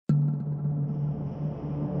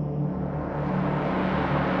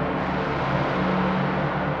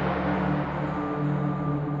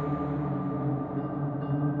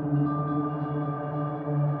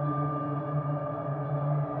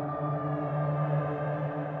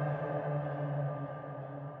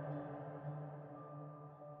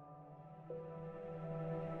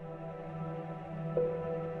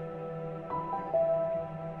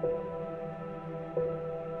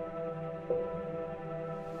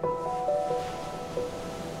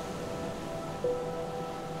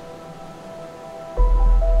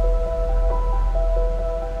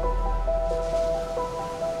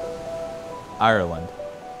Ireland,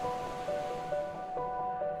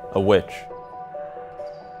 a witch,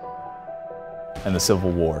 and the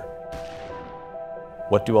Civil War.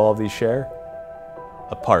 What do all of these share?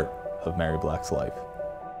 A part of Mary Black's life.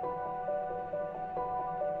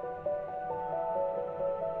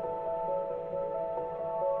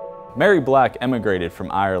 Mary Black emigrated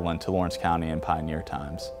from Ireland to Lawrence County in pioneer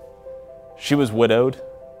times. She was widowed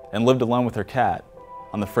and lived alone with her cat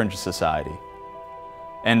on the fringe of society,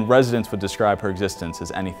 and residents would describe her existence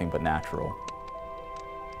as anything but natural.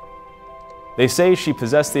 They say she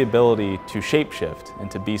possessed the ability to shapeshift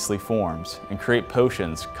into beastly forms and create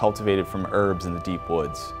potions cultivated from herbs in the deep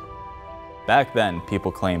woods. Back then,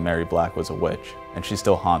 people claimed Mary Black was a witch, and she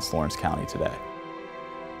still haunts Lawrence County today.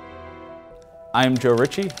 I am Joe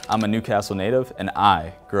Ritchie, I'm a Newcastle native, and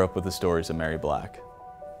I grew up with the stories of Mary Black.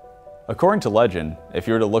 According to legend, if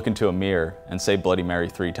you were to look into a mirror and say Bloody Mary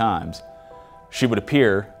 3 times, she would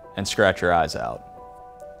appear and scratch your eyes out.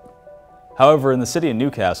 However, in the city of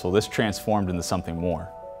Newcastle, this transformed into something more.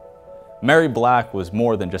 Mary Black was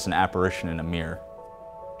more than just an apparition in a mirror.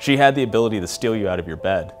 She had the ability to steal you out of your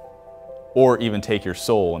bed, or even take your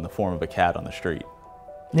soul in the form of a cat on the street.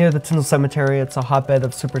 Near the Tyndall Cemetery, it's a hotbed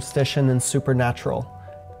of superstition and supernatural.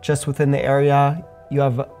 Just within the area, you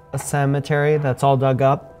have a cemetery that's all dug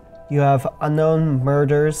up. You have unknown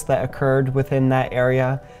murders that occurred within that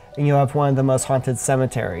area, and you have one of the most haunted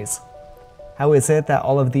cemeteries. How is it that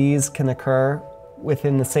all of these can occur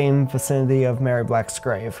within the same vicinity of Mary Black's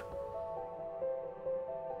grave?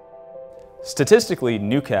 Statistically,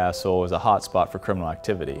 Newcastle is a hotspot for criminal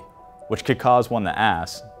activity, which could cause one to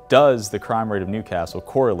ask, does the crime rate of Newcastle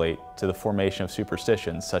correlate to the formation of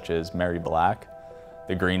superstitions such as Mary Black,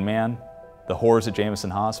 the Green Man, the horrors at Jameson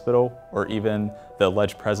Hospital, or even the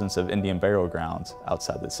alleged presence of Indian burial grounds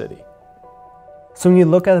outside the city? So when you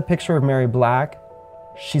look at a picture of Mary Black,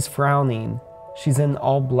 she's frowning. She's in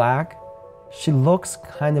all black. She looks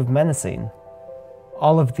kind of menacing.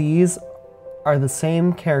 All of these are the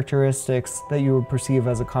same characteristics that you would perceive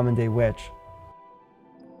as a common day witch.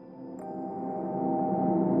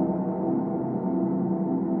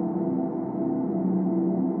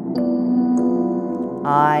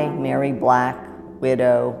 I, Mary Black,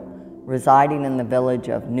 widow, residing in the village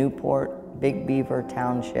of Newport, Big Beaver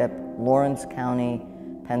Township, Lawrence County,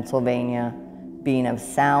 Pennsylvania, being of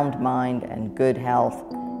sound mind and good health,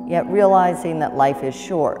 yet realizing that life is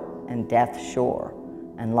short and death sure,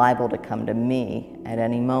 and liable to come to me at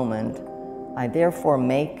any moment, I therefore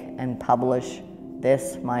make and publish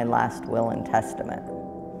this my last will and testament.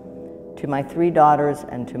 To my 3 daughters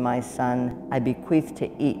and to my son, I bequeath to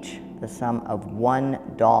each the sum of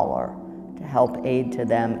 $1 to help aid to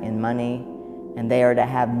them in money, and they are to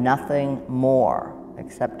have nothing more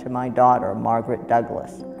except to my daughter, Margaret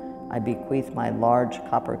Douglas. I bequeath my large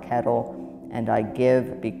copper kettle, and I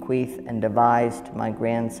give, bequeath, and devise to my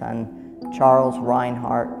grandson, Charles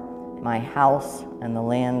Reinhardt, my house and the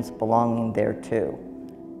lands belonging thereto.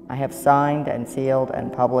 I have signed and sealed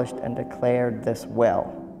and published and declared this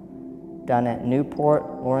will, done at Newport,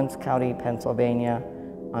 Lawrence County, Pennsylvania,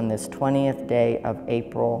 on this 20th day of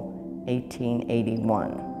April,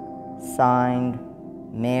 1881. Signed,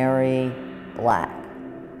 Mary Black.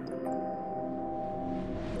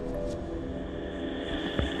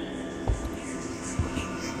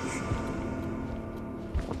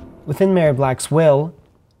 Within Mary Black's will,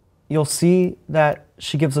 you'll see that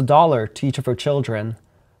she gives $1 to each of her children,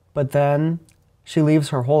 but then she leaves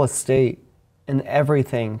her whole estate and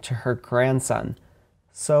everything to her grandson.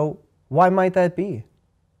 So why might that be?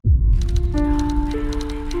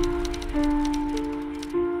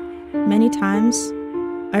 Many times,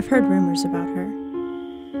 I've heard rumors about her,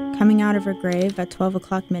 coming out of her grave at 12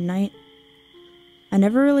 o'clock midnight. I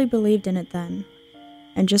never really believed in it then,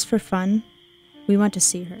 and just for fun, we went to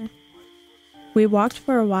see her. We walked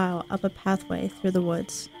for a while up a pathway through the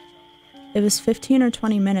woods. It was 15 or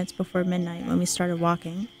 20 minutes before midnight when we started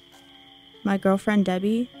walking. My girlfriend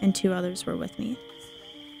Debbie and 2 others were with me.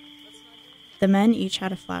 The men each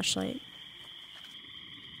had a flashlight.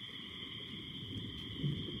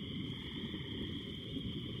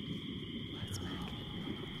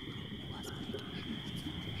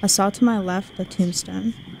 I saw to my left a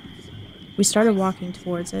tombstone. We started walking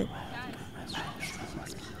towards it.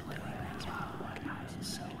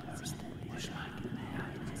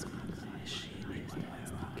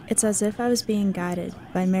 It's as if I was being guided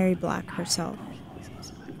by Mary Black herself.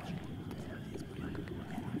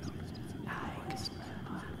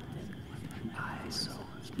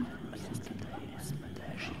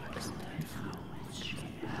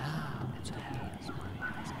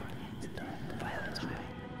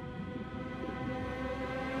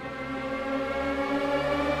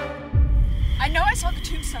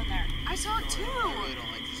 really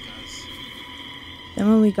don't like these guys. Then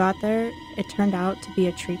when we got there, it turned out to be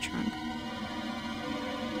a tree trunk.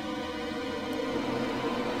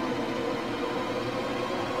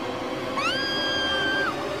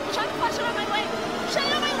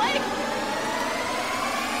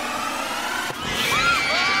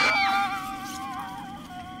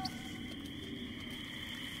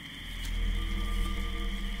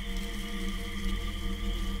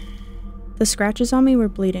 The scratches on me were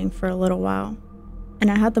bleeding for a little while, and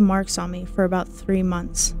I had the marks on me for about 3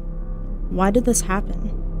 months. Why did this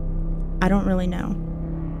happen? I don't really know.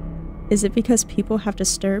 Is it because people have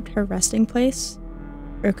disturbed her resting place?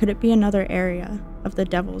 Or could it be another area of the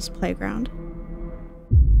devil's playground?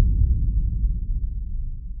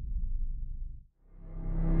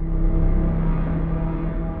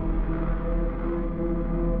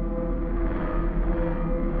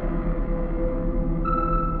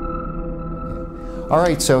 All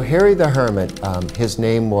right, so Harry the Hermit, his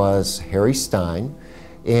name was Harry Stein,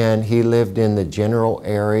 and he lived in the general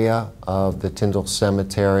area of the Tyndall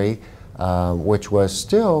Cemetery, which was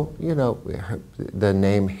still, you know, the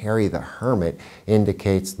name Harry the Hermit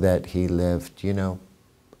indicates that he lived, you know,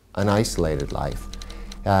 an isolated life.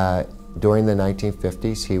 During the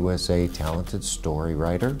 1950s, he was a talented story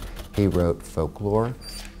writer. He wrote folklore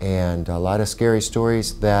and a lot of scary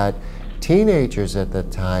stories that teenagers at the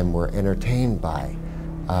time were entertained by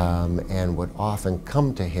and would often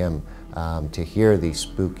come to him to hear these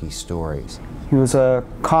spooky stories. He was a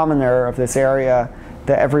commoner of this area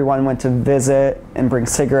that everyone went to visit and bring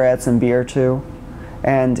cigarettes and beer to.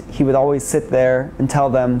 And he would always sit there and tell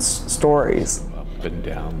them stories. Up and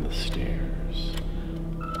down the stairs.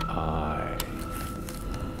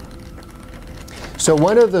 So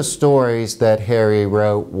one of the stories that Harry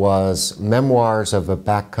wrote was Memoirs of a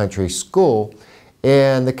Backcountry School,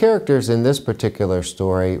 and the characters in this particular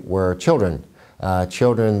story were children.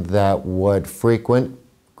 Children that would frequent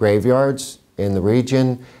graveyards in the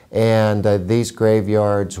region, and these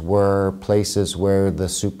graveyards were places where the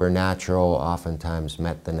supernatural oftentimes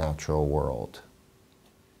met the natural world.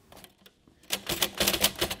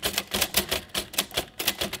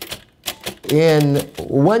 In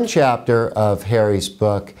one chapter of Harry's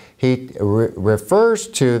book, he refers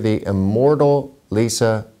to the immortal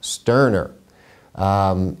Lisa Sterner.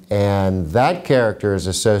 And that character is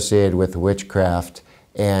associated with witchcraft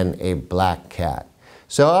and a black cat.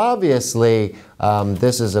 So obviously,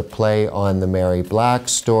 this is a play on the Mary Black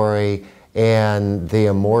story, and the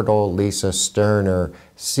immortal Lisa Sterner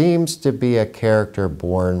seems to be a character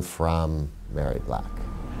born from Mary Black.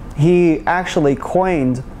 He actually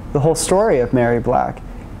coined the whole story of Mary Black.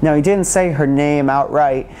 Now, he didn't say her name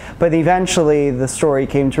outright, but eventually the story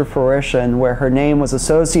came to fruition where her name was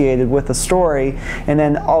associated with the story, and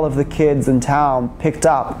then all of the kids in town picked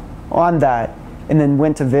up on that and then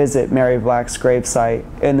went to visit Mary Black's gravesite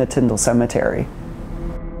in the Tyndall Cemetery.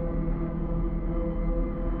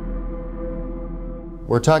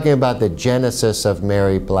 We're talking about the genesis of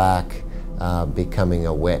Mary Black becoming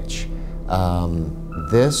a witch.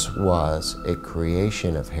 This was a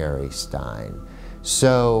creation of Harry Stein.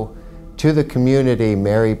 So, to the community,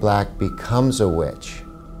 Mary Black becomes a witch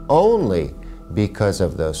only because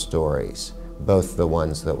of those stories, both the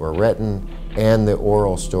ones that were written and the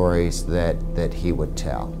oral stories that he would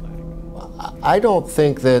tell. I don't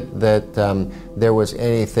think that there was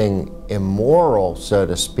anything immoral, so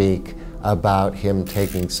to speak, about him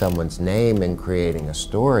taking someone's name and creating a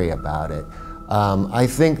story about it. I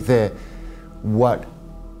think that what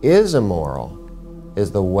is immoral is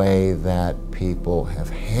the way that people have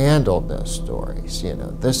handled those stories. You know,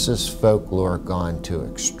 this is folklore gone to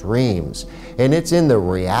extremes, and it's in the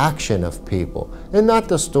reaction of people and not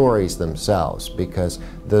the stories themselves, because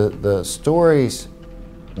the stories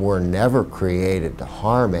were never created to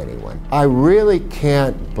harm anyone. I really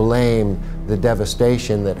can't blame the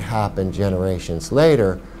devastation that happened generations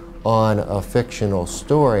later on a fictional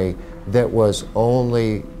story that was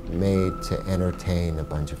only made to entertain a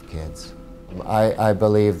bunch of kids. I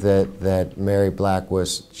believe that Mary Black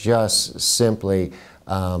was just simply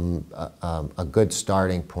a good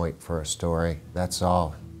starting point for a story. That's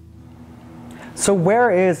all. So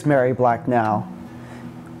where is Mary Black now?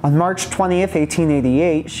 On March 20th,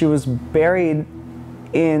 1888, she was buried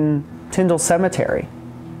in Tyndall Cemetery.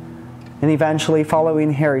 And eventually,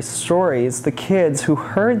 following Harry's stories, the kids who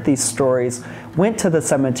heard these stories went to the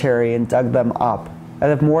cemetery and dug them up out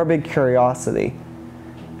of morbid curiosity.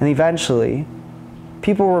 And eventually,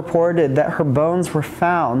 people reported that her bones were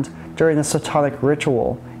found during a Satanic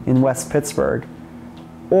ritual in West Pittsburgh,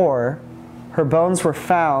 or her bones were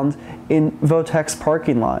found in Votex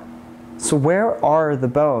parking lot. So where are the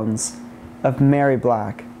bones? of Mary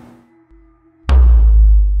Black.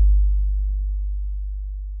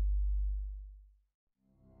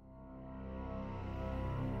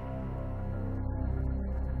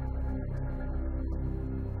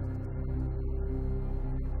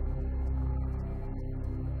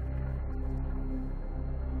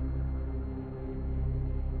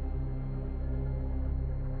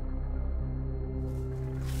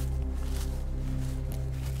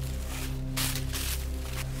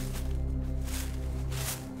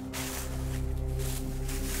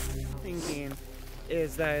 Thinking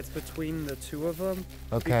is that it's between the two of them.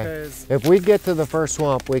 Okay. Because if we get to the first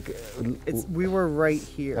swamp, we were right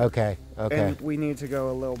here. Okay. Okay. And we need to go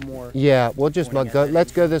a little more. Yeah, we'll just go.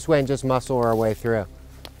 Let's go this way and just muscle our way through,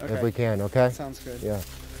 Okay. if we can. Okay. Sounds good. Yeah.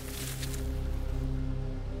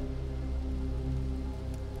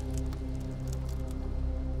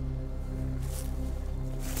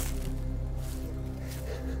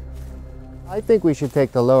 I think we should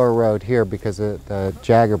take the lower road here because the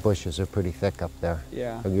jagger bushes are pretty thick up there.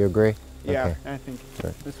 Yeah. You agree? Yeah, Okay. I think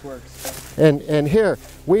this works. And here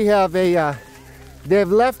we have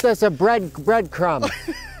they've left us a breadcrumb,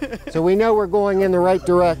 so we know we're going in the right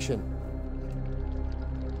direction.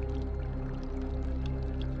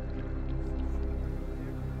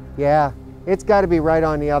 Yeah, it's got to be right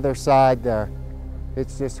on the other side there.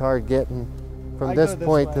 It's just hard getting from this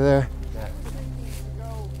point to there.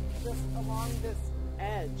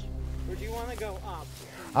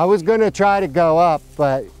 I was going to try to go up,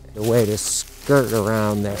 but the way to skirt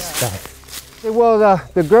around this stuff. Well,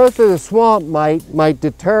 the growth of the swamp might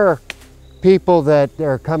deter people that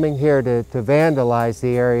are coming here to vandalize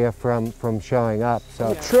the area from showing up.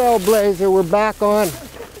 So trailblazer, we're back on.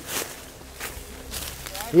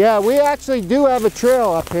 Yeah, we actually do have a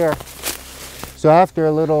trail up here. So after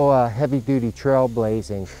a little heavy-duty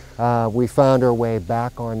trailblazing, we found our way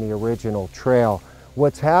back on the original trail.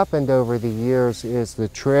 What's happened over the years is the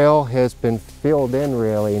trail has been filled in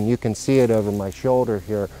really, and you can see it over my shoulder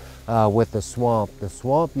here with the swamp. The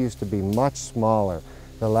swamp used to be much smaller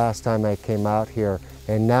the last time I came out here,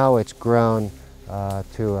 and now it's grown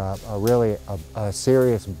to a really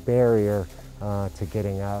serious barrier to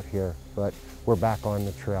getting out here. But we're back on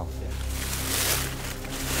the trail.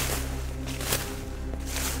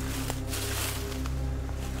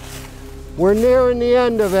 We're nearing the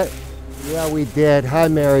end of it. Yeah, we did. Hi,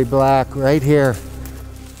 Mary Black, right here.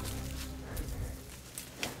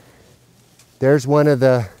 There's one of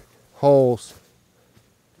the holes.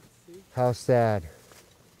 How sad.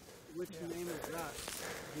 Which name is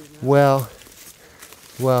that? Well,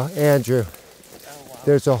 Andrew, Oh, wow.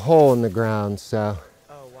 there's a hole in the ground, so,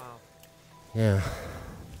 Oh, wow. yeah.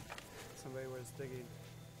 Somebody was digging.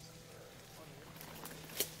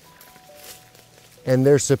 And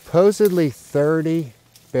there's supposedly 30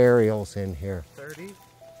 burials in here. 30?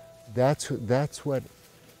 That's what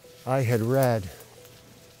I had read.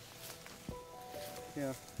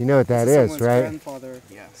 Yeah. You know what that is, Someone's right? Grandfather.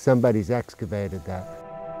 Yeah. Somebody's excavated that.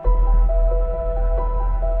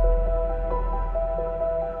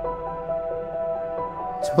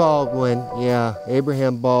 It's Baldwin, yeah,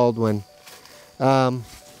 Abraham Baldwin. Baldwin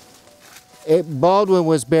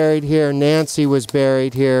was buried here, Nancy was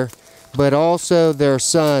buried here, but also their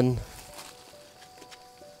son,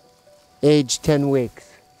 aged 10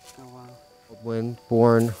 weeks. Oh, wow. Baldwin,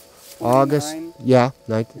 born August, 29? yeah,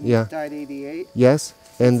 Died 88. yes,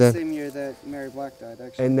 and the then same year that Mary Black died,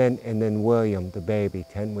 actually. and then William, the baby,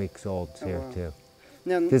 10 weeks old, is here wow. too.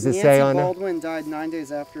 Now, Does it Nancy say on there? Baldwin died 9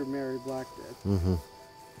 days after Mary Black did. Mm-hmm.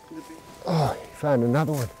 Oh, you found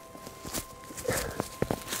another one.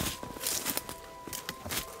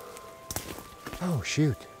 Oh,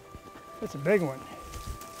 shoot. That's a big one.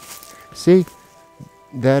 See,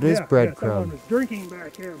 that is Someone breadcrumb. was drinking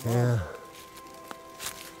back here. Bob. Yeah.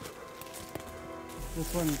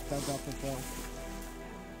 This one dug up as well.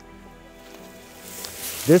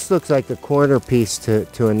 This looks like the corner piece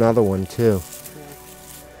to another one too.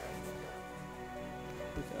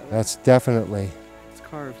 That's definitely It's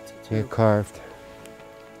carved yeah, too. carved.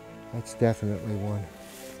 That's definitely one.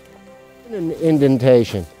 An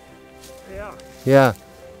indentation. Yeah. Yeah.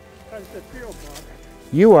 How's the feel, Bob?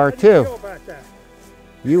 You are How do you too. feel about that?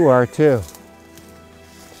 You are too.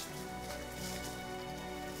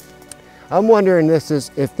 I'm wondering if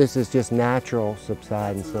this is just natural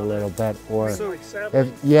subsidence a little bit, or So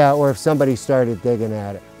settling. if somebody started digging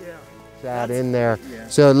at it. Yeah. That in there.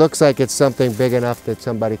 So it looks like it's something big enough that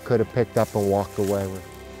somebody could have picked up and walked away with.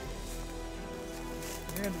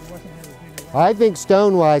 Randy wasn't here to dig it up. I think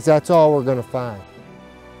stone-wise, that's all we're going to find.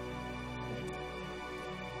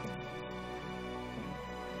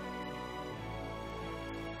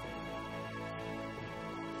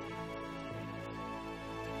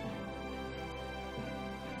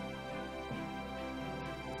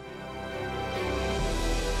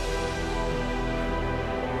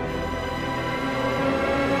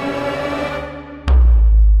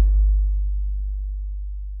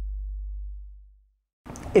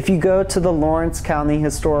 If you go to the Lawrence County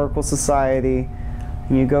Historical Society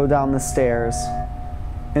and you go down the stairs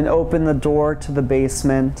and open the door to the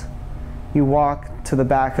basement, you walk to the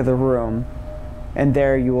back of the room, and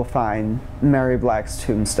there you will find Mary Black's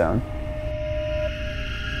tombstone.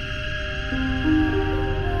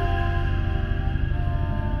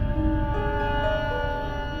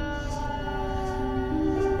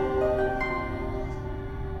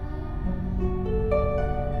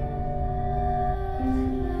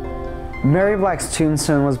 Mary Black's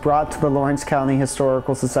tombstone was brought to the Lawrence County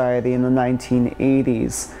Historical Society in the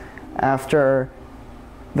 1980s after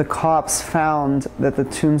the cops found that the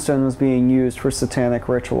tombstone was being used for satanic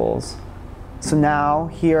rituals. So now,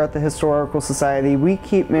 here at the Historical Society, we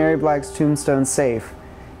keep Mary Black's tombstone safe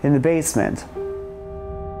in the basement.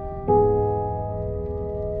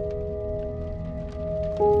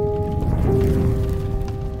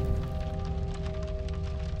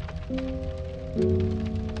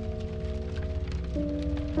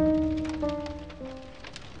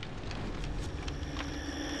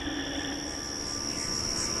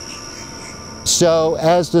 So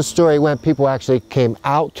as the story went, people actually came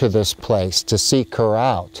out to this place to seek her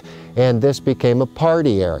out, and this became a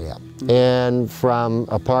party area. And from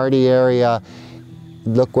a party area,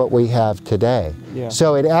 look what we have today. Yeah.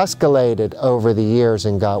 So it escalated over the years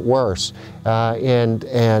and got worse. And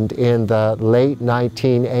in the late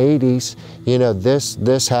 1980s, you know,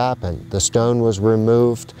 this happened. The stone was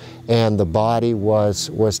removed and the body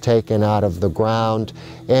was taken out of the ground.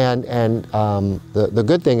 And the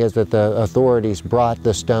good thing is that the authorities brought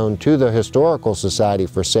the stone to the Historical Society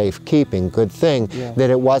for safekeeping. Good thing that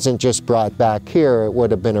it wasn't just brought back here. It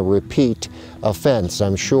would have been a repeat offense,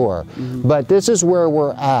 I'm sure. But this is where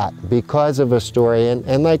we're at because of a story.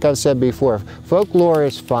 And like I've said before, folklore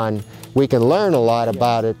is fun. We can learn a lot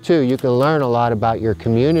about it too. You can learn a lot about your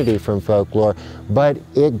community from folklore, but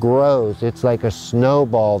it grows. It's like a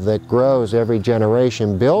snowball that grows. Every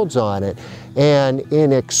generation builds on it. And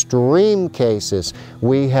in extreme cases,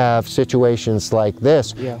 we have situations like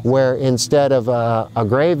this, where instead of a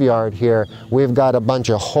graveyard here, we've got a bunch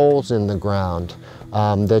of holes in the ground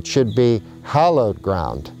that should be hallowed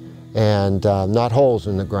ground and not holes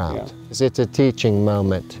in the ground. It's a teaching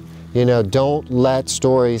moment. You know, don't let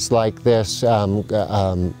stories like this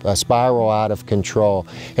spiral out of control.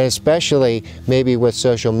 And especially maybe with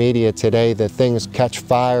social media today, that things catch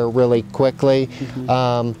fire really quickly.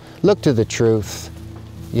 Look to the truth.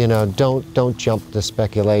 You know, don't jump to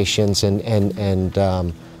speculations and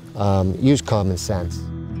use common sense.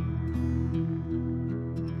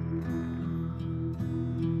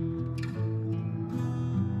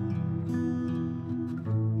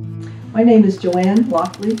 My name is Joanne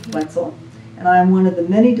Lockley Wetzel, and I am one of the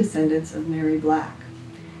many descendants of Mary Black.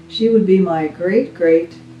 She would be my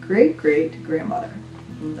great-great-great-great-grandmother.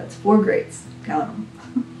 That's 4 greats, count them.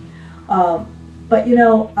 But you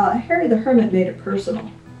know, Harry the Hermit made it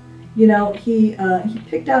personal. You know, he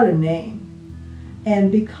picked out a name,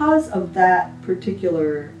 and because of that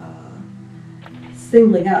particular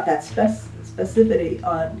singling out, that specificity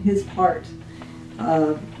on his part,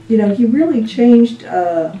 you know, he really changed.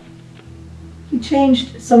 He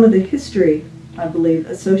changed some of the history, I believe,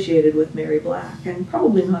 associated with Mary Black, and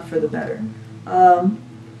probably not for the better.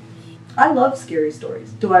 I love scary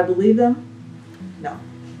stories. Do I believe them? No,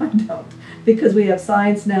 I don't. Because we have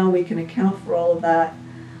science now, we can account for all of that,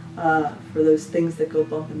 for those things that go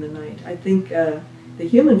bump in the night. I think the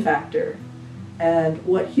human factor and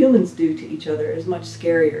what humans do to each other is much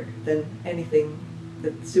scarier than anything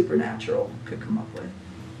that supernatural could come up with.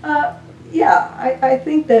 Yeah, I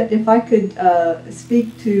think that if I could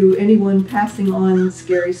speak to anyone passing on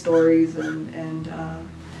scary stories and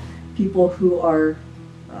people who are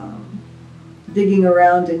digging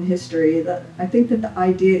around in history, I think that the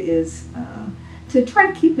idea is to try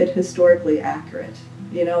to keep it historically accurate.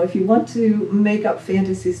 You know, if you want to make up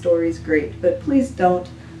fantasy stories, great, but please don't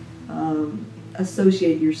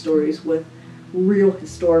associate your stories with real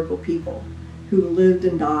historical people who lived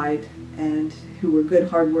and died and who were good,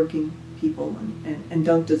 hardworking people and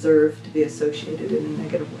don't deserve to be associated in a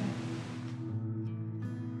negative way.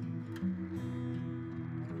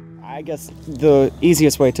 I guess the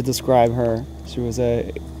easiest way to describe her, she was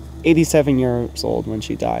 87 years old when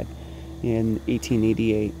she died in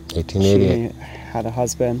 1888. 1888. She had a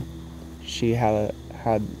husband, she had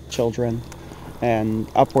children, and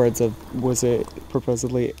upwards of, was it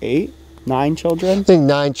supposedly 9 children? I think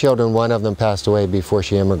 9 children. One of them passed away before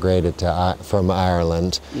she immigrated from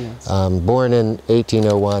Ireland. Yes. Born in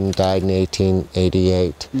 1801, died in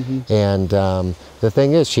 1888. And the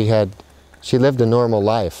thing is, she lived a normal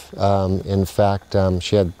life. In fact,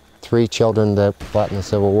 she had 3 children that fought in the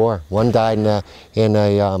Civil War. One died in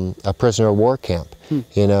a prisoner of war camp.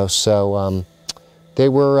 You know, so they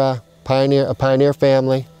were a pioneer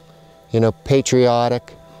family. You know,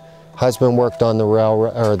 patriotic. Husband worked on the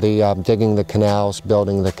railroad, or digging the canals,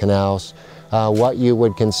 building the canals. What you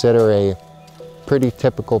would consider a pretty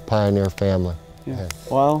typical pioneer family. Yeah.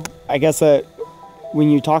 Well, I guess that when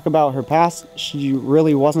you talk about her past, she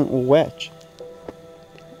really wasn't a witch.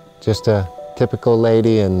 Just a typical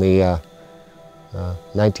lady in the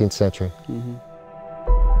 19th century. Mm-hmm.